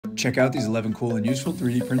Check out these 11 cool and useful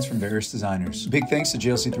 3D prints from various designers. Big thanks to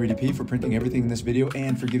JLC3DP for printing everything in this video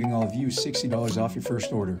and for giving all of you $60 off your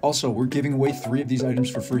first order. Also, we're giving away 3 of these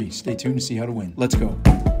items for free. Stay tuned to see how to win. Let's go.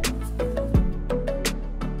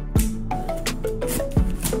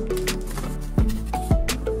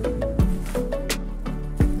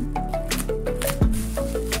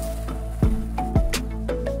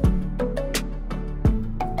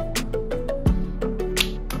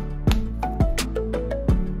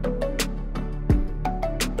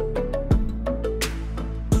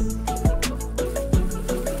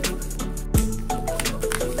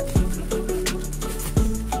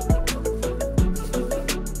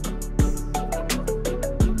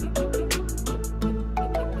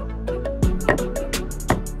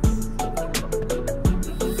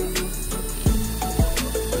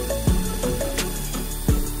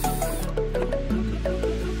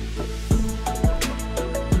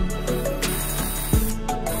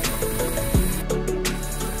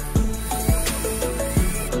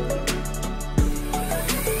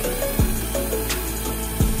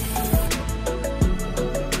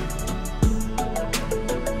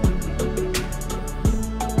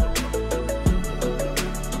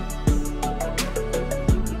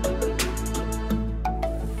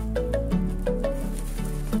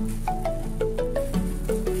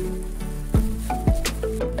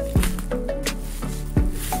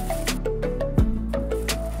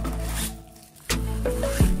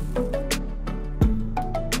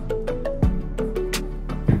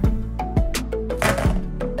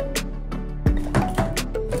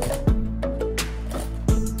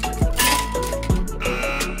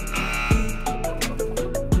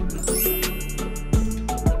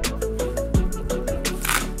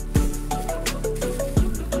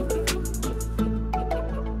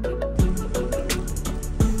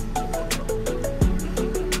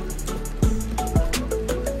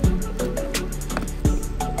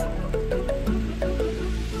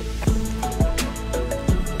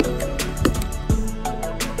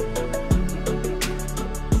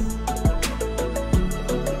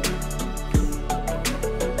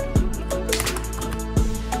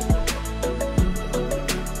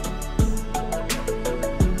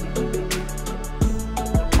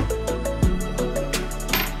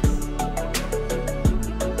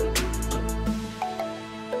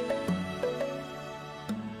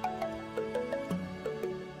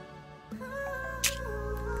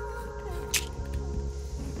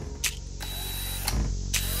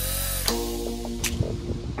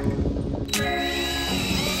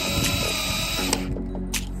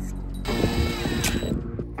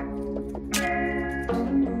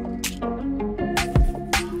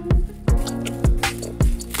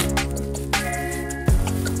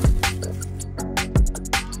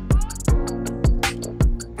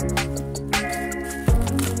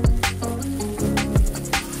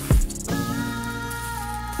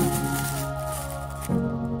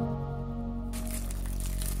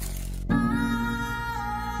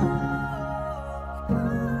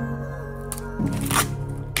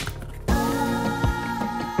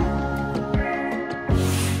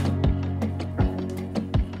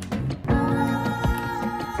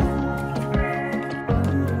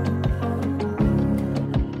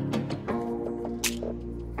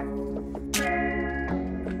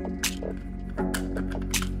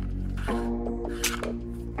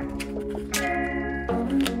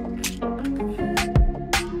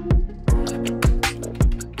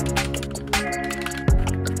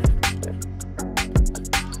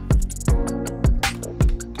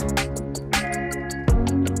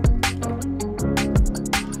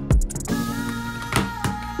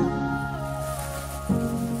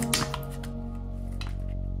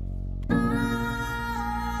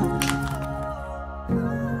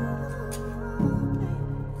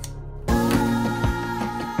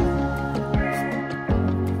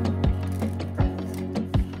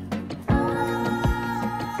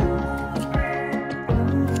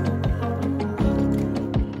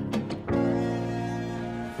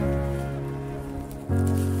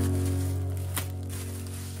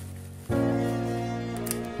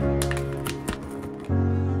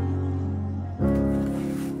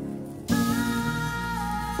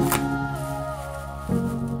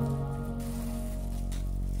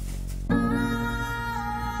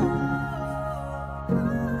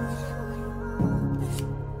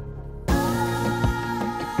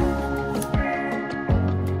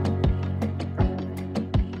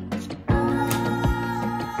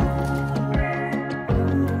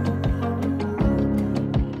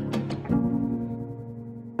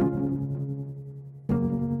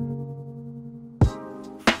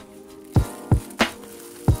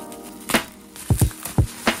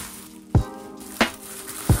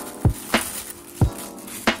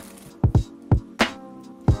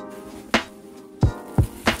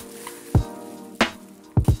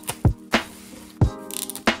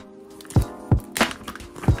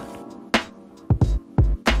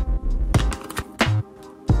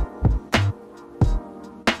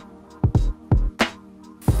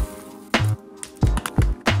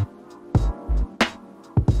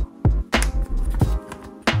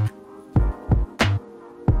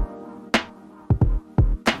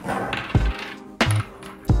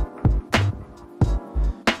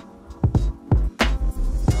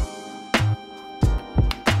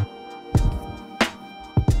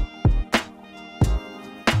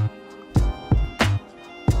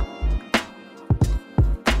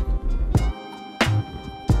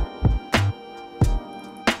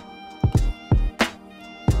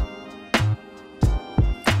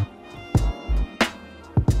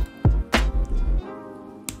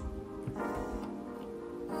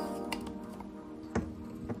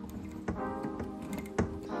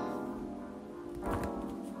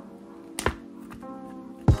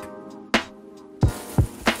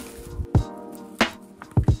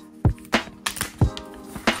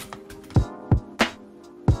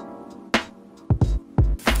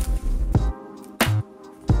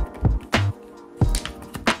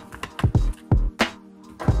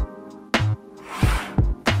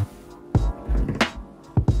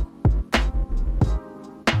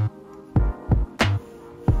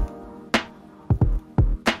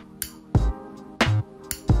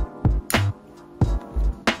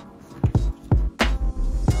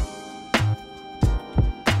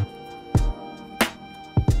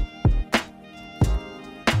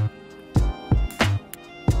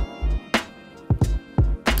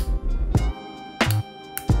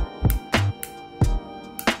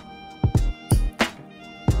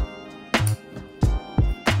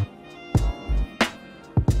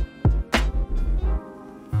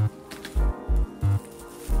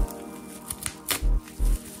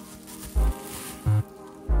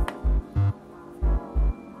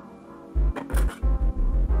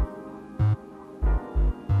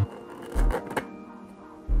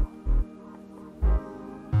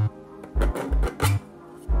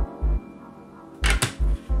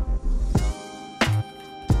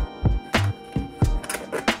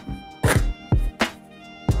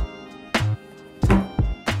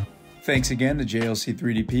 Thanks again to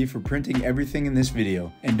JLC3DP for printing everything in this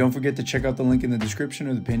video. And don't forget to check out the link in the description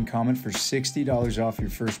or the pinned comment for $60 off your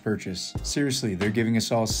first purchase. Seriously, they're giving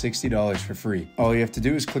us all $60 for free. All you have to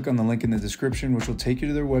do is click on the link in the description, which will take you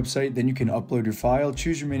to their website. Then you can upload your file,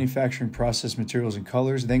 choose your manufacturing process, materials, and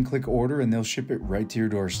colors, then click order and they'll ship it right to your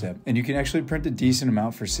doorstep. And you can actually print a decent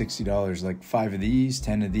amount for $60, like 5 of these,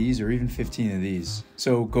 10 of these, or even 15 of these.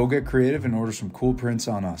 So go get creative and order some cool prints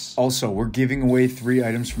on us. Also, we're giving away 3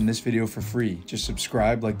 items from this video for free. Just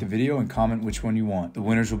subscribe, like the video, and comment which one you want. The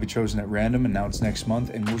winners will be chosen at random, announced next month,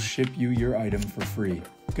 and we'll ship you your item for free.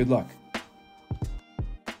 Good luck.